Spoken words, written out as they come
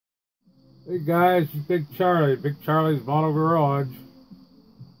Hey guys, it's Big Charlie. Big Charlie's Model Garage.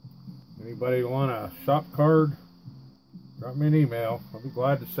 Anybody want a shop card? Drop me an email. I'll be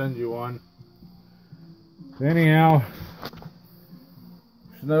glad to send you one. Anyhow,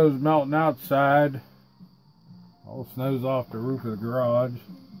 snow's melting outside. All the snow's off the roof of the garage.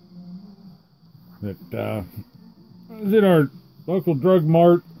 I was at our local drug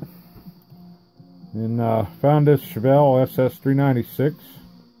mart and found this Chevelle SS396.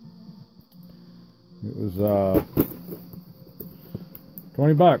 It was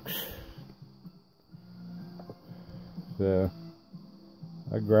 20 bucks. So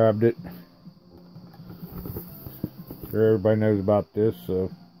I grabbed it. Sure, everybody knows about this,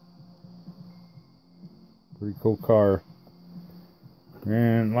 so pretty cool car.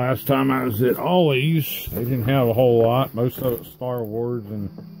 And last time I was at Ollie's, they didn't have a whole lot. Most of it's Star Wars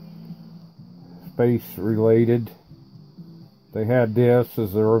and space related. They had this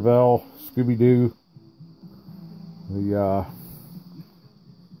as the Revell Scooby-Doo.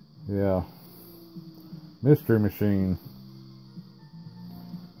 The Mystery Machine.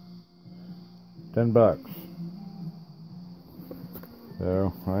 10 bucks.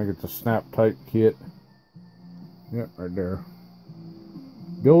 So I think it's a snap type kit. Yep, right there.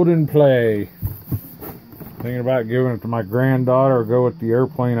 Build and play. Thinking about giving it to my granddaughter or go with the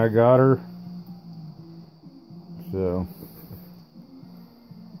airplane I got her. So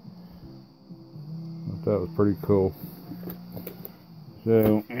I thought that was pretty cool.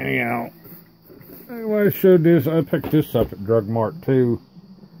 So anyhow, anyway, I showed this. I picked this up at Drug Mart too.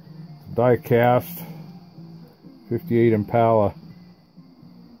 Diecast 58 Impala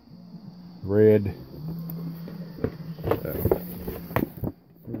red.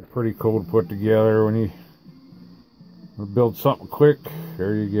 Pretty cool to put together when you build something quick.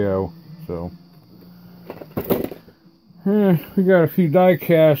 There you go. So we got a few die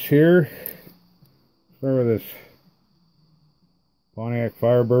casts here. Start with this Pontiac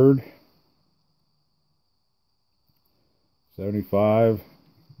Firebird 75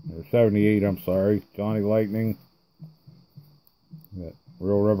 or 78, I'm sorry. Johnny Lightning. Got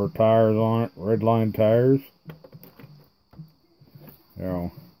real rubber tires on it, red line tires.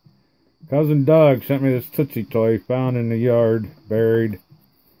 Now, Cousin Doug sent me this Tootsie toy found in the yard, buried.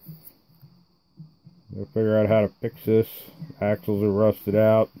 Gotta figure out how to fix this. Axles are rusted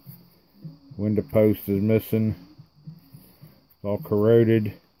out. Window post is missing. It's all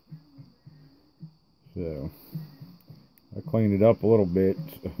corroded. So, I cleaned it up a little bit.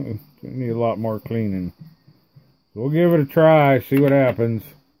 Need a lot more cleaning. So we'll give it a try, see what happens.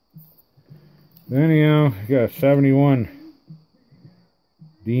 Anyhow, you got a 71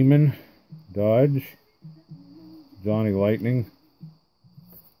 Demon Dodge, Johnny Lightning,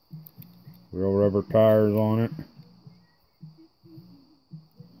 real rubber tires on it.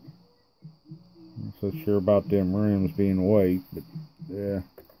 Not so sure about them rims being white, but yeah.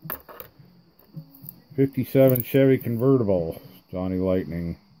 57 Chevy convertible, Johnny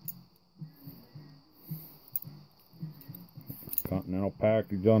Lightning. Continental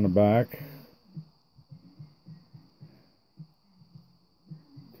package on the back.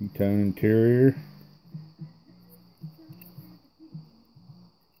 Two-tone interior.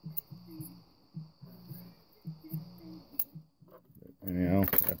 Anyhow,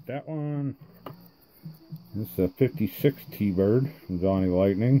 got that one. This is a 56 T-Bird from Johnny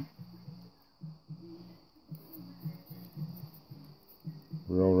Lightning.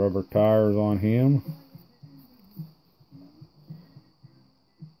 Real rubber tires on him.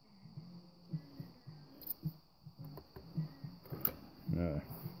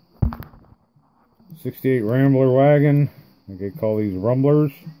 68 Rambler wagon. I think they call these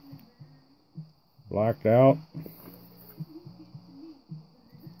Rumblers. Blacked out.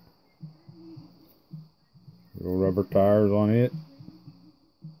 Real rubber tires on it.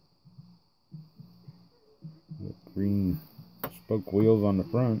 Green spoke wheels on the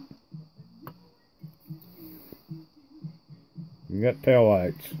front. You got tail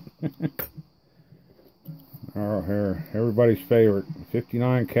lights. Oh, here, everybody's favorite,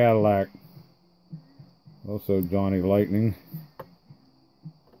 59 Cadillac. Also Johnny Lightning.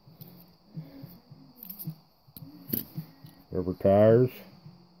 Rubber tires.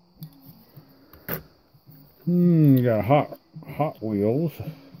 You got Hot Wheels.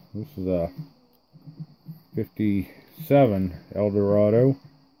 This is a 57 Eldorado.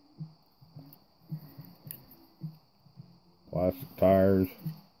 Plastic tires.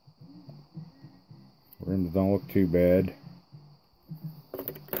 Rims don't look too bad.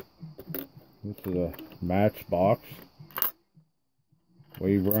 This is a Matchbox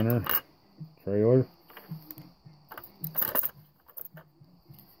Wave Runner trailer.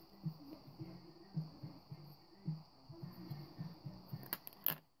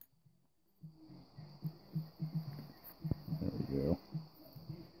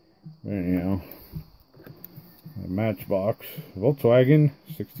 anyhow. A Matchbox Volkswagen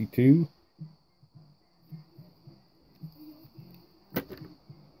 62.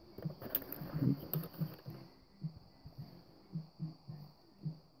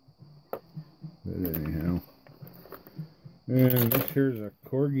 But anyhow. And this here's a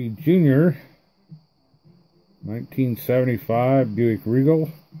Corgi Jr. 1975 Buick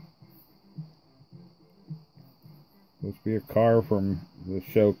Regal. Supposed to be a car from the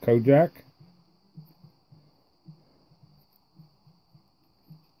show Kojak.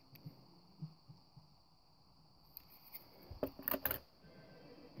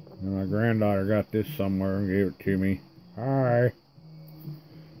 And my granddaughter got this somewhere and gave it to me. Hi.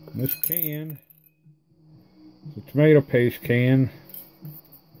 This can, it's a tomato paste can.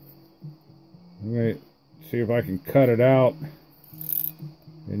 I'm going to see if I can cut it out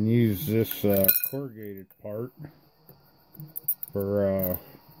and use this corrugated part for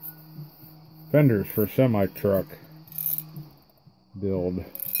fenders for semi-truck build.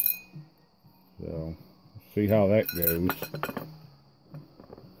 So, see how that goes.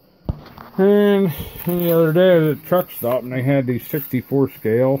 And the other day I was at a truck stop and they had these 64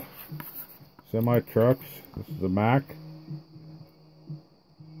 scale semi-trucks. This is a Mack.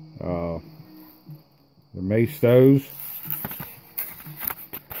 The Maestos.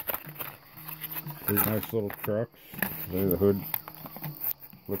 These nice little trucks. There's the hood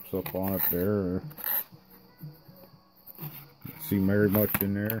flips up on it there. Can't see very much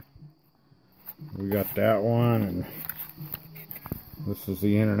in there. We got that one, and this is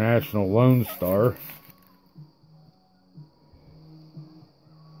the International Lone Star.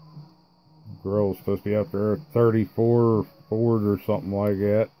 The girl's supposed to be up there at 34 Ford or something like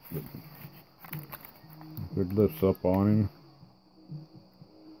that. Good lifts up on him.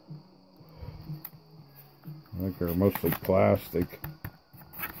 I think they're mostly plastic.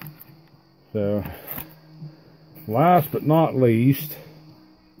 So, last but not least,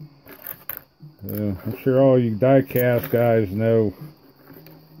 I'm sure all you diecast guys know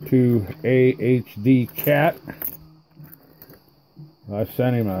 2AHD Cat. I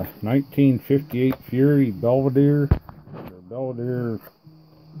sent him a 1958 Fury Belvedere, or Belvedere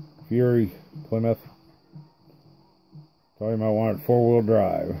Fury Plymouth. Told him I wanted 4-wheel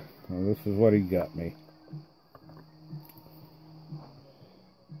drive. Well, this is what he got me.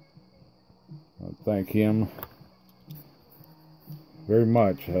 I thank him very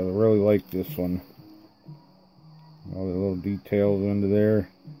much. I really like this one. All the little details into there.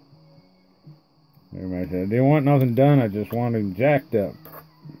 I didn't want nothing done, I just wanted him jacked up.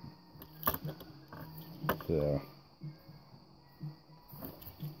 So,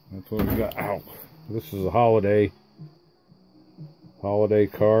 that's what we got. Ow. This is a holiday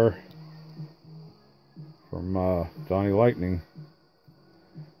car from Johnny Lightning.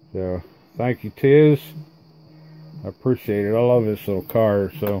 So, thank you, Tiz. I appreciate it. I love this little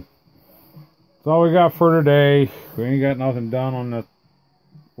car. So, that's all we got for today. We ain't got nothing done on the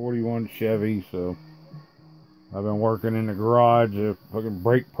 41 Chevy, so I've been working in the garage. Fucking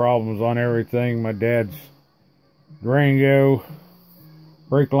brake problems on everything. My dad's Durango,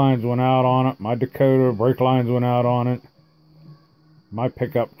 brake lines went out on it. My Dakota, brake lines went out on it. My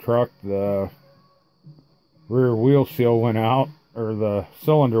pickup truck, the rear wheel seal went out, or the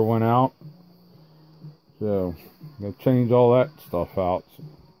cylinder went out. So, I'm going to change all that stuff out. So,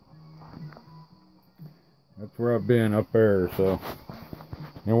 that's where I've been up there, so.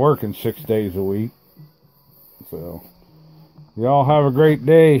 And working 6 days a week. So, y'all have a great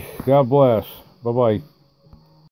day. God bless. Bye-bye.